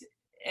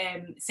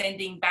and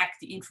sending back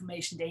the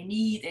information they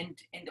need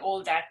and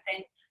all that.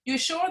 And you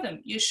assure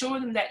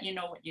them that you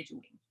know what you're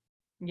doing.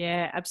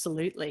 Yeah,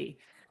 absolutely.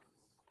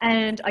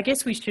 And I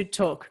guess we should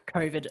talk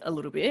COVID a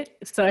little bit.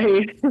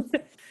 So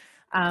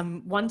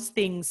once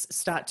things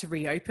start to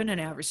reopen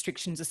and our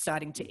restrictions are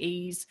starting to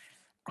ease,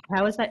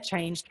 how has that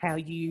changed how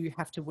you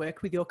have to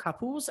work with your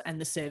couples and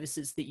the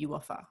services that you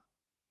offer?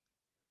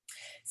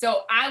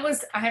 So I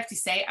have to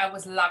say, I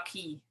was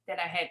lucky that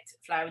I had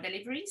flower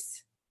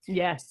deliveries.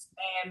 Yes.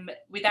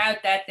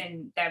 Without that,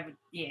 then that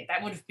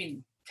would have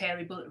been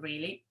terrible,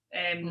 really.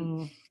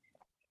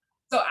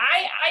 So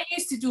I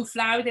used to do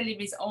flower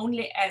deliveries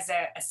only as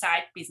a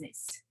side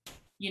business,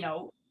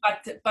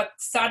 but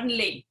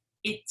suddenly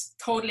it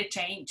totally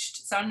changed.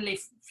 Suddenly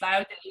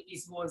flower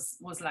deliveries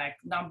was like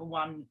number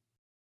one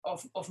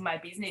of my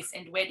business,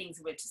 and weddings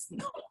were just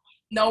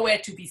nowhere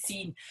to be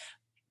seen.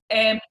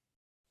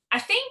 I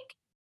think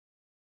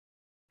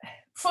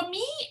for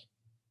me,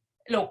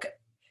 look,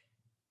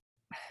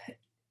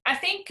 I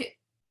think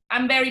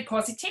I'm very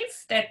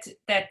positive that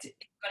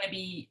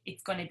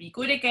it's gonna be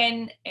good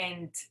again,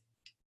 and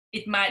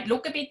it might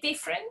look a bit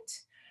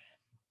different,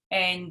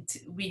 and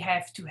we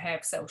have to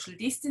have social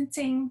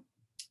distancing,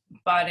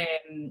 but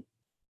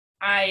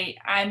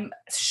I'm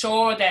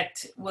sure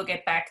that we'll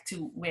get back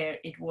to where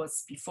it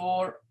was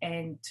before,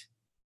 and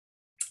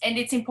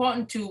it's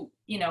important to,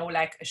 you know,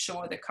 like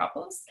assure the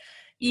couples,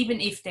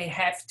 even if they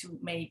have to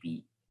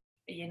maybe,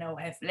 you know,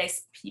 have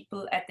less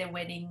people at their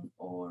wedding,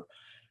 or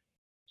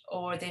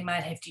they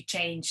might have to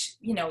change,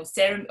 you know,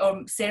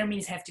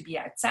 ceremonies have to be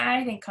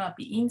outside and can't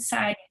be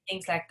inside,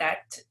 things like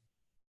that.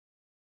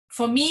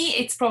 For me,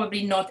 it's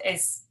probably not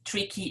as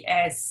tricky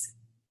as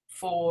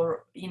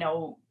for, you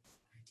know,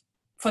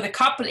 for the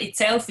couple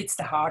itself, it's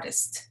the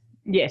hardest.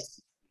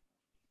 Yes.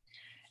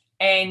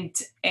 And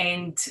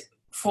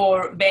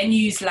for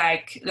venues,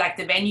 like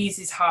the venues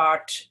is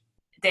hard.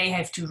 They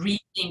have to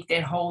rethink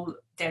their whole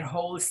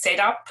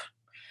setup.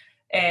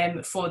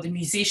 For the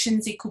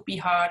musicians, it could be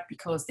hard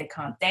because they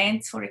can't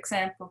dance, for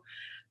example.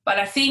 But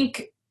I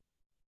think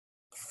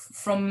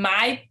for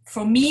my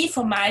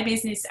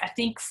business, I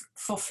think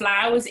for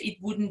flowers, it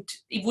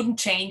wouldn't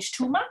change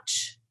too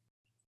much.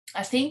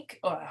 I think,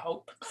 or I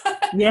hope.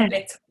 Yeah.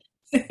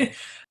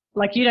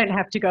 Like, you don't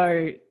have to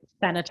go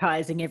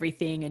sanitizing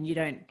everything, and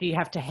do you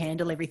have to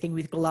handle everything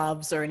with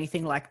gloves or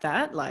anything like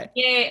that? Like,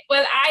 yeah,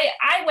 well,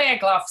 I wear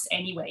gloves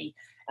anyway.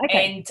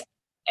 Okay.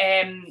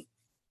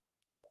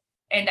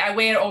 And I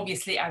wear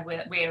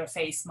a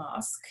face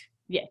mask.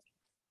 Yeah.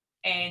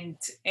 And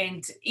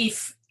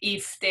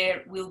if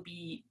there will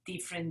be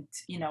different,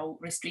 you know,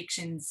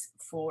 restrictions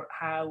for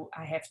how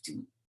I have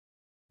to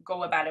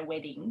go about a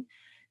wedding,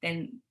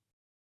 then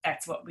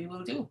that's what we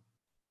will do.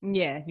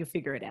 Yeah, you'll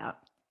figure it out.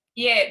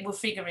 Yeah, we'll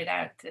figure it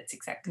out. That's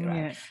exactly right.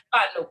 Yeah.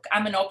 But look,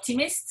 I'm an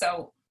optimist,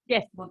 so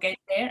yes, we'll get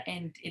there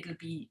and it'll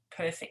be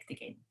perfect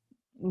again.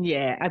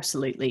 Yeah,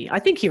 absolutely. I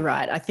think you're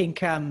right. I think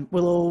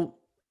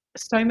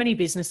so many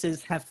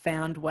businesses have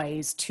found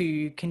ways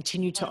to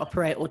continue to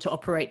operate, or to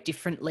operate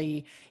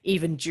differently,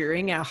 even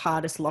during our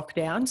hardest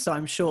lockdown. So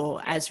I'm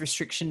sure as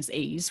restrictions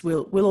ease,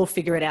 we'll all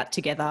figure it out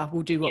together.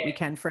 We'll do what we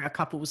can for our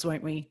couples,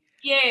 won't we?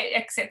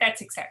 Yeah,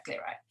 that's exactly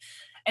right.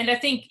 And I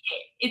think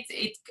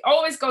it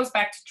always goes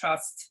back to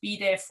trust. Be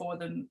there for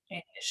them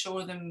and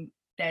assure them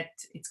that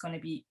it's going to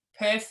be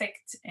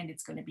perfect and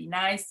it's going to be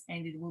nice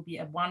and it will be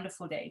a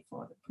wonderful day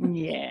for them.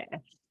 Yeah.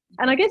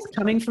 And I guess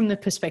coming from the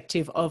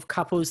perspective of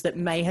couples that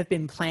may have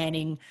been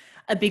planning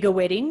a bigger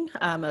wedding,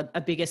 a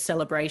bigger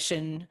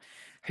celebration,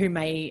 who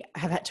may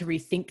have had to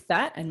rethink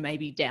that and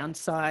maybe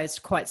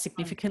downsized quite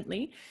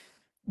significantly,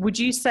 would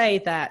you say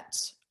that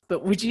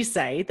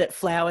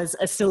flowers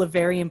are still a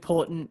very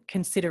important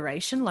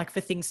consideration, like for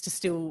things to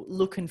still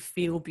look and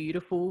feel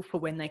beautiful for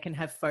when they can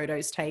have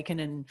photos taken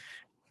and,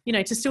 you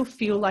know, to still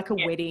feel like a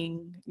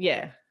wedding?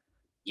 Yeah.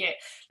 Yeah.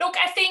 Look,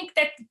 I think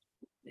that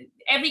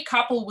every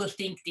couple will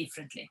think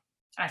differently,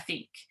 I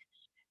think.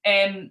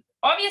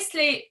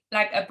 Obviously,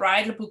 like a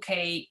bridal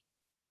bouquet,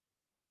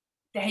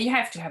 you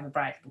have to have a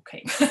bridal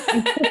bouquet.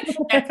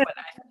 That's what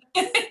I think.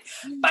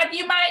 But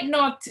you might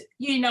not,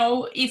 you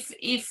know,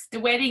 if the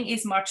wedding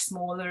is much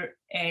smaller,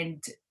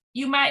 and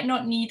you might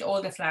not need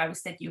all the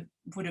flowers that you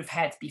would have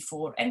had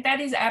before. And that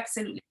is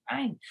absolutely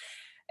fine.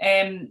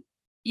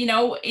 You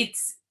know,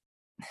 it's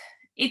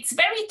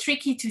very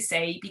tricky to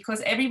say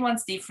because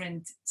everyone's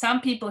different. Some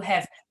people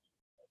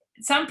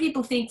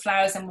think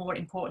flowers are more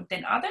important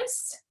than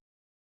others.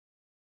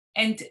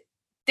 And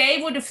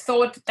they would have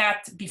thought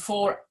that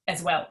before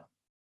as well.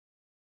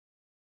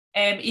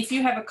 If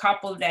you have a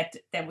couple that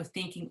was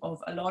thinking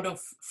of a lot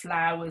of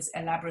flowers,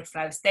 elaborate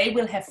flowers, they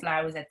will have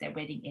flowers at their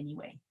wedding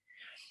anyway.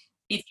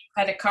 If you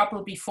had a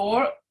couple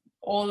before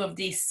all of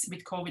this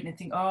with COVID and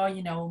think, oh,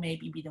 you know,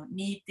 maybe we don't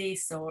need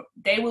this, or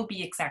they will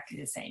be exactly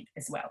the same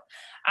as well.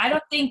 I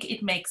don't think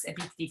it makes a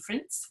big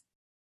difference.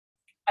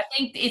 I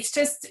think it's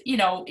just, you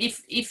know,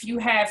 if you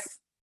have,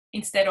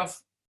 instead of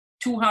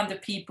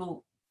 200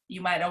 people,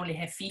 you might only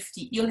have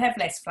 50, you'll have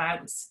less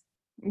flowers.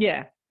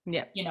 Yeah.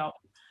 Yeah. You know,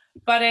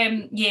 but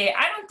yeah,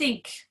 I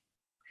think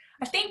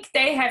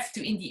they have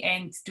to, in the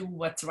end, do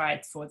what's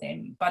right for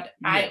them. But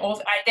yeah.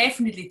 I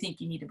definitely think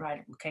you need a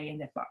bridal bouquet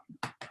and a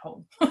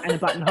buttonhole. And a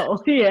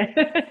buttonhole, yeah.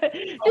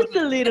 Just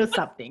a little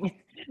something.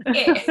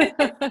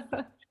 Yeah.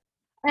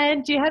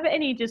 And do you have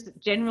any just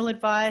general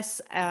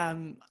advice,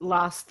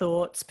 last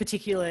thoughts,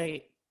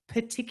 particularly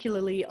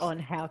on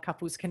how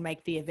couples can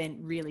make the event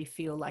really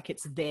feel like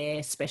it's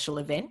their special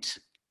event?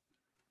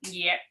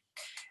 Yeah.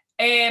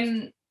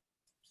 I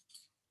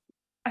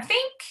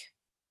think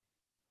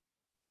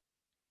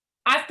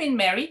I've been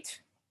married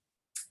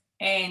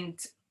and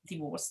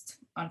divorced,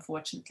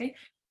 unfortunately,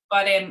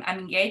 but I'm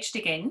engaged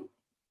again.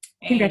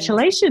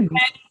 Congratulations.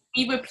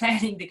 We were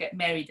planning to get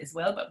married as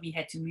well, but we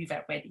had to move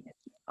our wedding.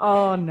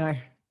 Oh, no.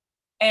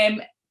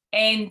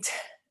 And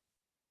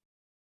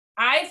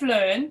I've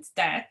learned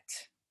that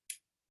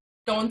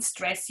don't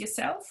stress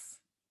yourself.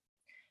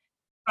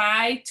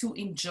 Try to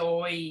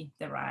enjoy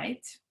the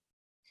ride.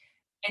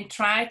 and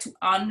try to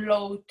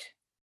unload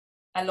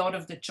a lot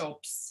of the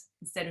jobs.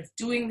 Instead of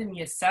doing them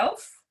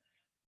yourself,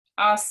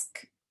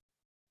 ask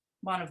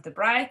one of the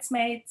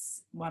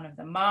bridesmaids, one of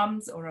the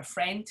moms, or a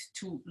friend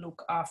to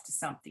look after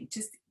something.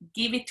 Just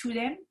give it to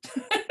them.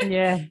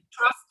 Yeah.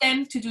 Trust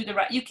them to do the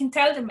right. You can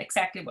tell them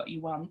exactly what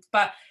you want,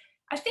 but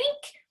I think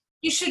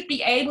you should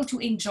be able to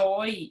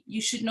enjoy.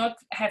 You should not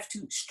have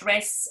to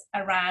stress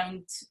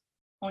around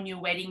on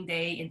your wedding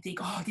day and think,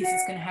 oh, this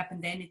is going to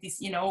happen then. It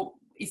is,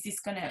 is this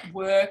going to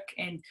work?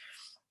 And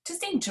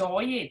just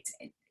enjoy it.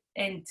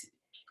 And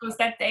because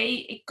that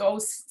day it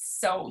goes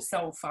so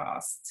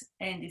fast,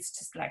 and it's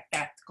just like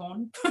that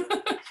gone.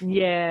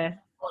 Yeah,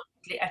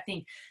 I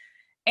think.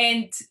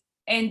 And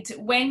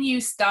when you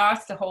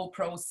start the whole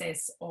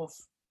process of,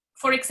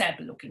 for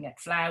example, looking at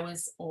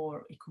flowers,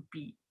 or it could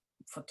be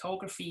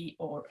photography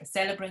or a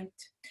celebrant,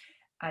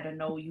 I don't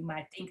know, you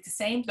might think the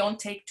same. Don't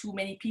take too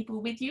many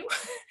people with you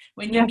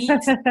when you meet,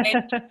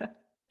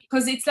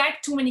 because it's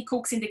like too many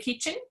cooks in the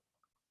kitchen.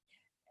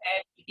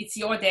 It's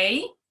your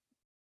day,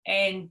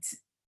 and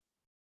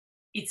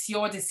it's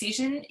your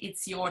decision,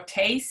 it's your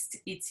taste,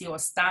 it's your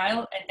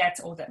style, and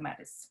that's all that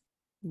matters.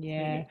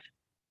 Yeah. Really.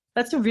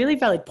 That's a really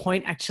valid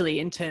point,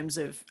 actually, in terms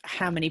of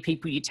how many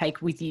people you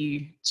take with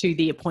you to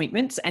the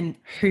appointments and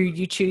who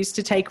you choose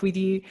to take with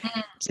you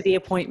to the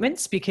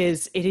appointments,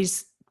 because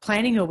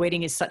planning a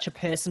wedding is such a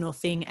personal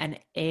thing, and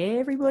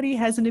everybody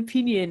has an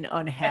opinion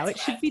on how it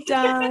should be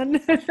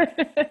done. That's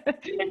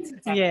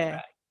exactly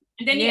right.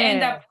 And then you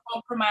end up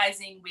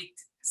compromising with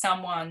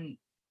someone.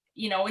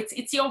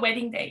 It's your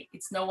wedding day.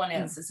 It's no one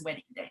else's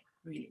wedding day,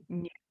 really.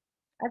 Yeah,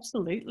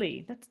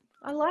 absolutely.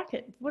 I like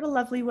it. What a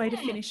lovely way to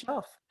finish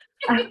off.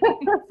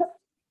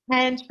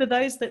 And for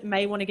those that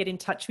may want to get in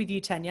touch with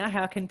you, Tanya,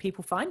 how can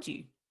people find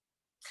you?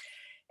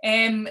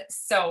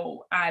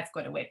 So I've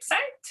got a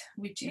website,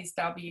 which is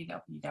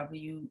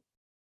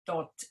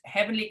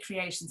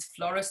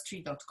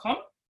www.heavenlycreationsfloristry.com.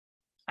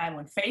 I'm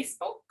on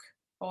Facebook,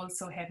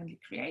 also Heavenly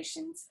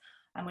Creations.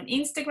 I'm on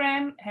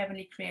Instagram,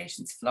 Heavenly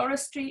Creations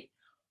Floristry,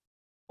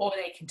 or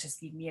they can just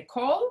give me a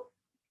call.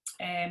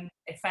 They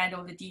find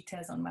all the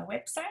details on my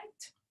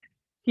website.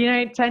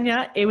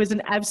 Tanya, it was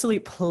an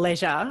absolute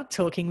pleasure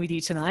talking with you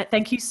tonight.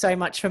 Thank you so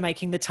much for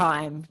making the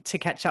time to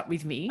catch up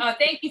with me.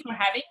 Thank you for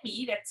having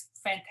me. That's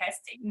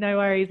fantastic. No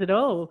worries at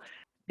all.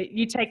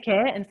 You take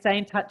care and stay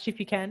in touch if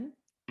you can.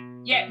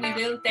 Yeah, we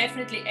will,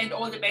 definitely. And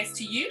all the best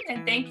to you,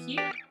 and thank you.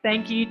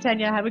 Thank you,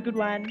 Tanya. Have a good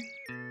one.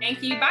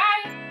 Thank you.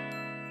 Bye.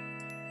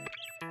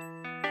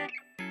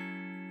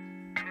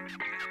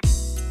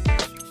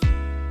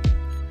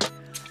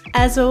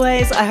 As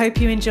always, I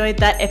hope you enjoyed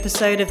that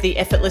episode of the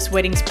Effortless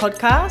Weddings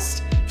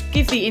podcast.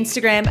 Give the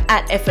Instagram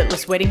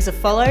 @EffortlessWeddings a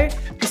follow.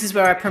 This is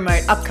where I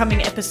promote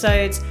upcoming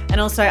episodes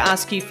and also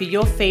ask you for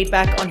your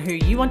feedback on who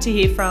you want to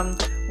hear from,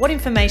 what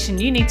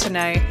information you need to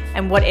know,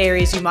 and what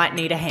areas you might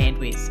need a hand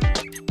with.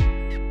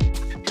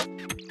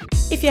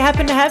 If you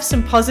happen to have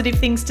some positive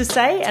things to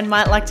say and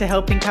might like to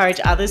help encourage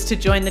others to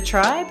join the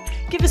tribe,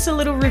 give us a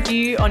little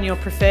review on your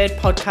preferred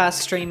podcast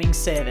streaming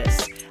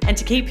service. And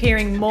to keep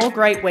hearing more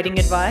great wedding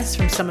advice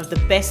from some of the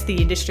best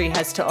the industry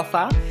has to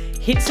offer,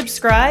 hit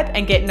subscribe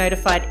and get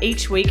notified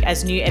each week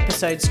as new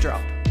episodes drop.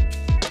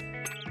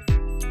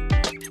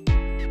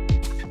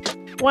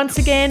 Once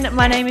again,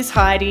 my name is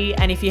Heidi,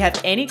 and if you have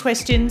any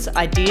questions,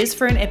 ideas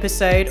for an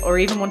episode, or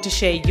even want to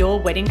share your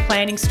wedding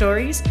planning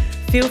stories,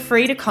 feel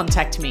free to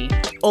contact me.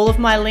 All of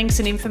my links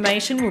and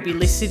information will be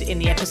listed in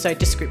the episode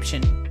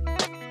description.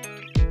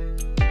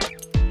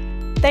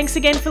 Thanks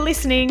again for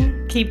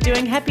listening. Keep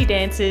doing happy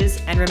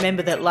dances, and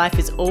remember that life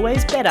is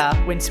always better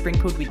when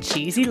sprinkled with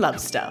cheesy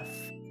love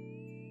stuff.